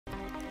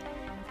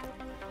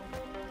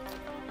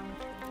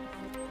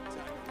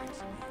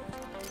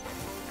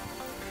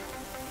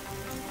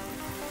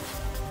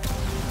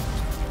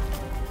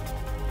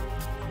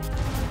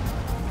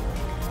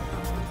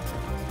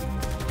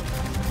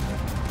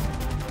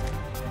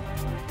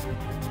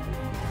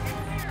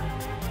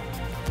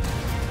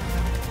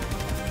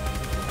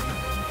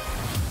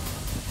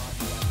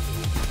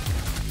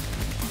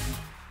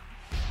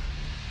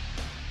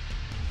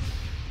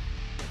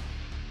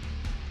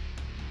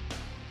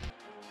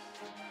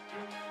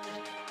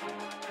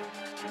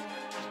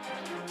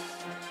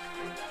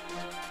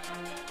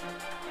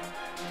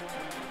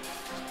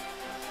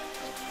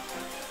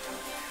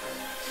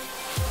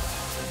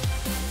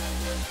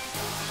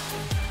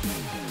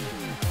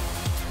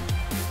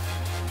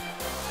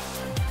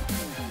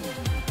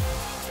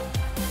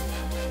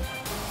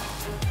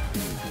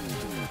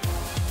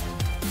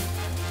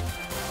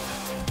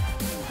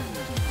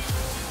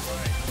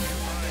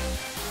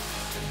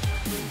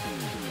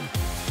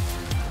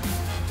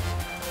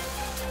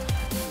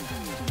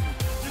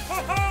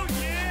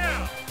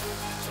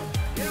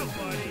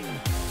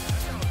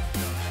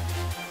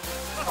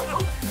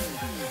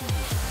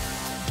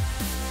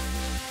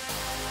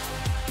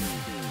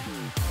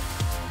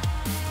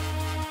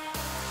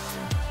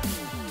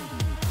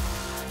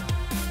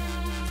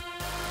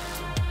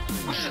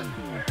shit.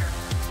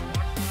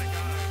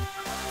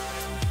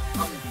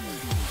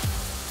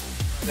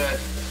 Dead.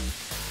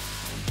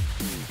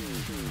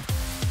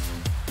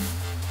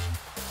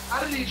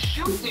 How did he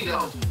shoot me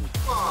though?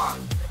 Come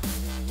on.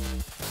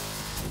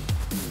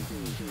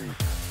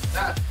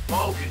 That's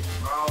bogus,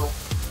 bro.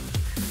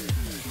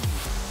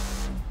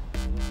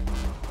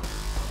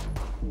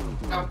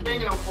 I'm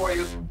pinging him for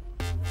you.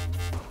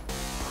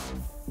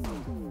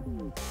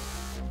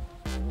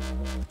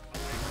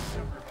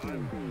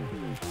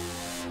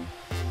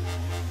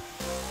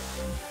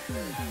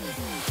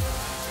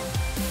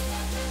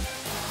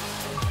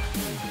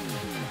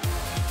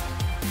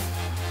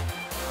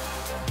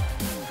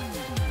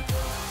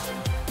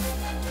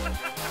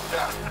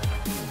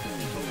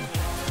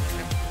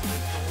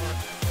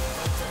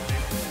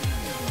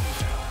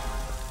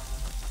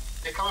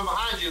 They're coming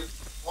behind you,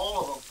 all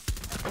of them.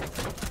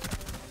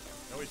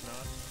 No, he's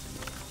not.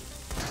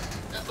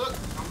 Yeah, look,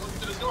 I'm looking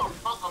to the door.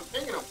 I'm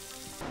pinging them.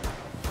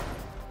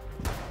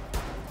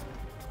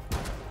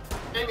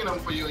 Pinging them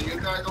for you, and you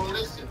guys don't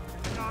listen.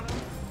 Got him.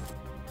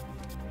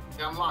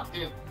 Yeah, I'm locked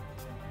in. Dude,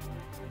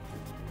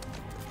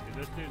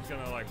 this dude's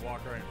gonna like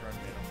walk right in front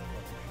of me.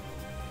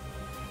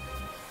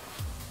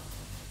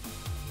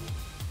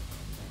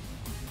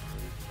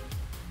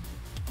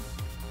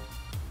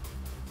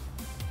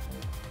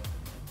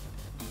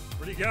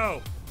 Where'd he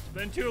go? It's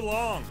been too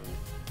long.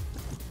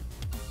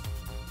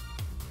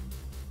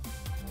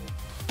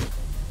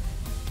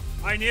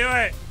 I knew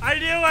it! I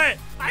knew it!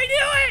 I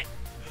knew it!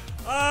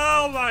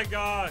 Oh my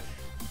gosh.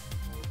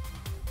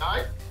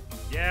 Alright?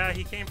 Yeah,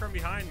 he came from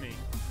behind me.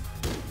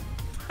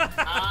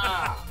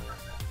 Ah.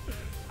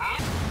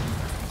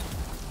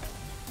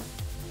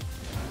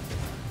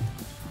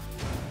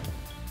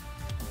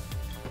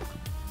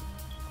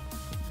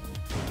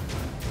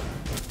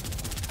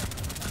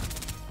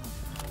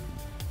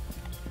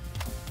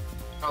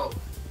 Oh.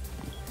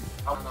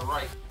 On the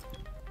right.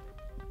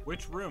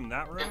 Which room?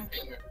 That room?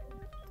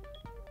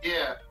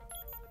 Yeah.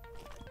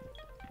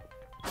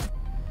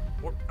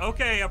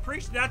 Okay,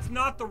 appreciate that's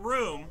not the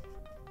room.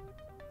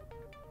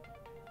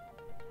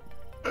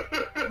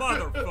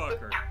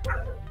 Motherfucker.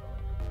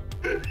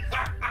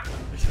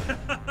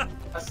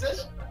 I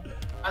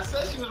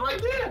said she was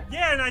right there.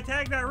 Yeah, and I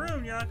tagged that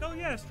room. You're like, oh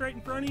yeah, straight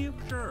in front of you?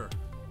 Sure.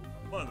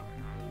 Mother.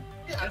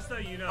 Yeah, just so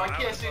you know, I I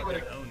can't would see have what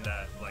it... owned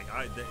that. Like,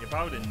 if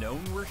I would have known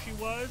where she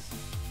was,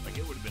 like,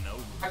 it would have been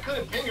over. I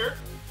couldn't ping her.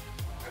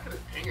 I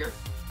couldn't ping her.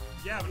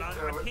 Yeah, but I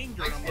pinged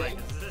her and I'm like,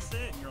 is this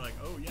it? And you're like,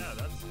 oh yeah,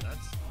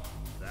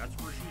 that's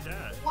where she's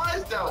at. It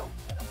was though.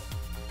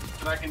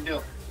 What I can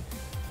do.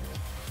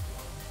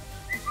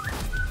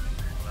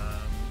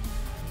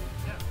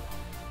 Yeah.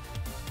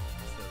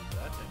 So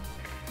that thing.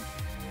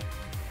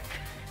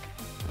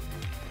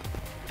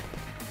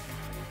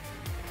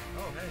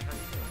 Oh, hey, how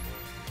you doing?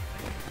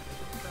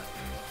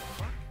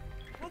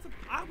 What?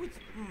 I was,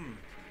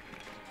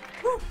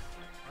 Woo!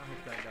 I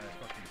hope that guy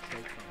fucking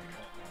chokes on a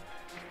football.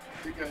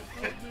 You're good.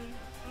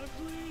 I'm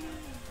bleeding.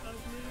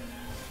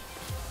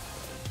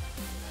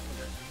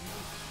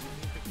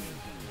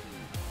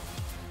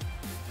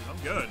 I'm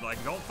good. Like,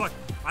 don't fuck.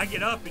 I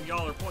get up and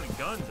y'all are pointing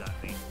guns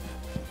at me.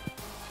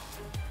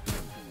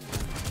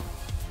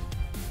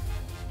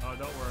 Oh,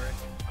 don't worry.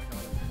 I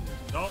got him.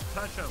 Don't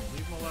touch him.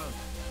 Leave him alone.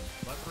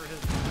 Let for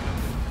his.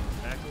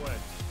 Back away.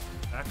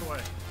 Back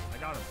away. I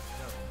got him.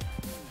 Go.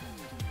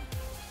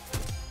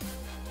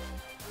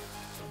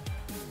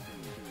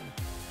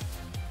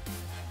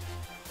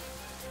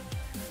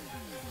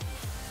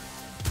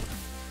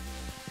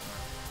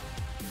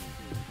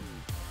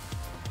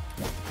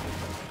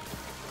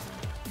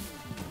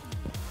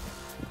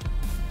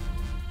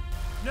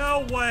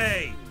 No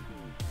way!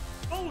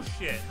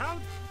 Bullshit! How?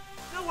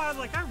 No, I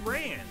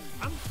ran.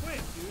 I'm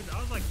quick, dude. I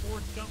was like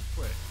Forrest Gump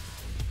quick.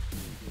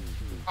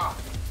 Dude. Oh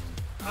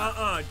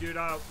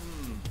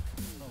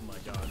my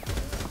god.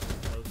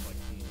 Those like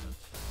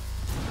peanuts.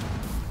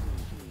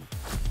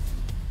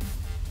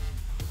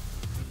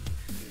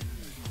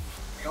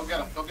 Go get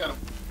him. Go get him.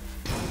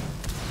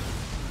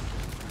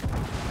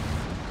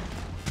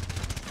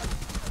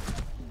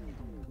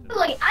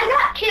 Like, I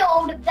got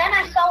killed, then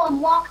I saw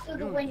him walk through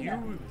the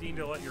window. You need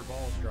to let your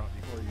balls drop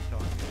before you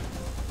talk.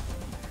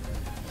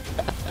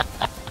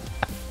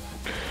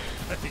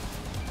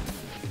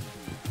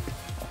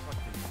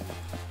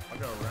 I'll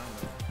go around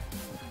it.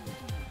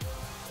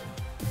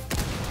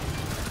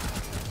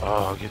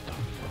 Oh, get the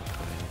fuck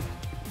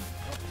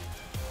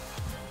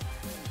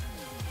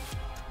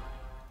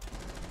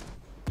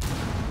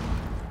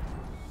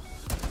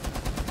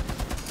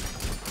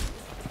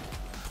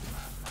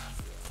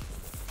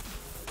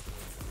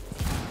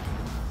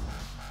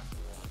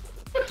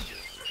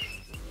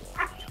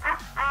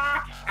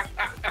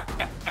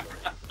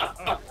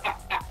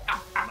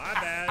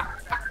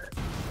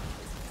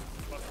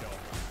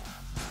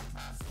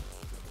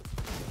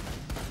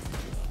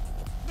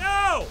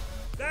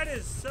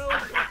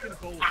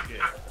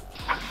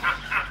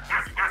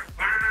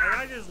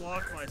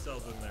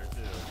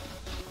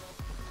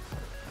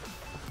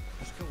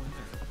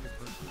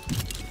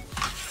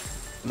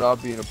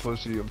not being a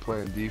pussy and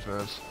playing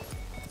defense.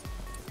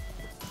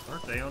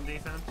 Aren't they on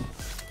defense?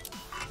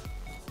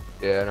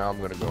 Yeah, now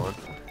I'm gonna go in.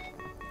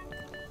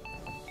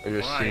 I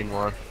just seen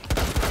one.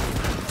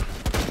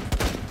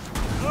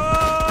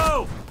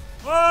 Oh!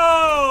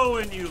 Oh!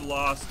 And you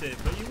lost it,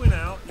 but you went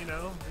out, you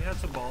know. You had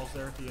some balls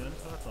there at the end,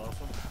 so that's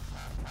awesome.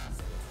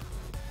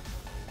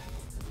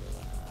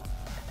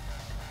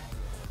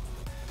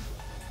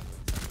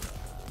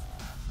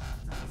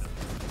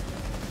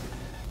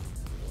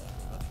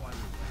 That's why we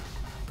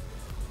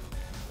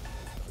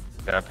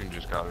win. Captain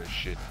just got his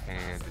shit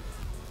handed.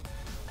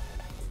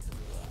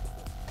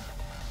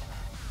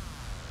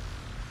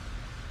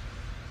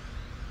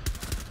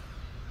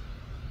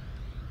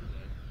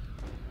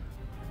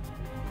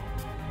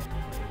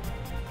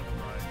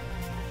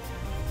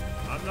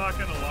 I'm not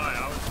gonna lie,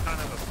 I was kind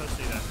of a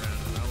pussy that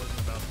round, and I wasn't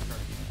about to try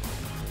to keep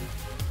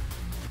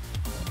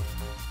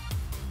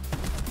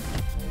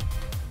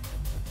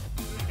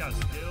it. You got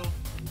skill.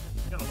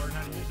 You gotta learn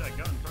how to use that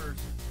gun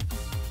first.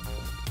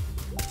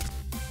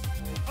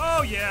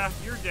 Oh yeah,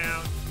 you're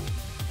down.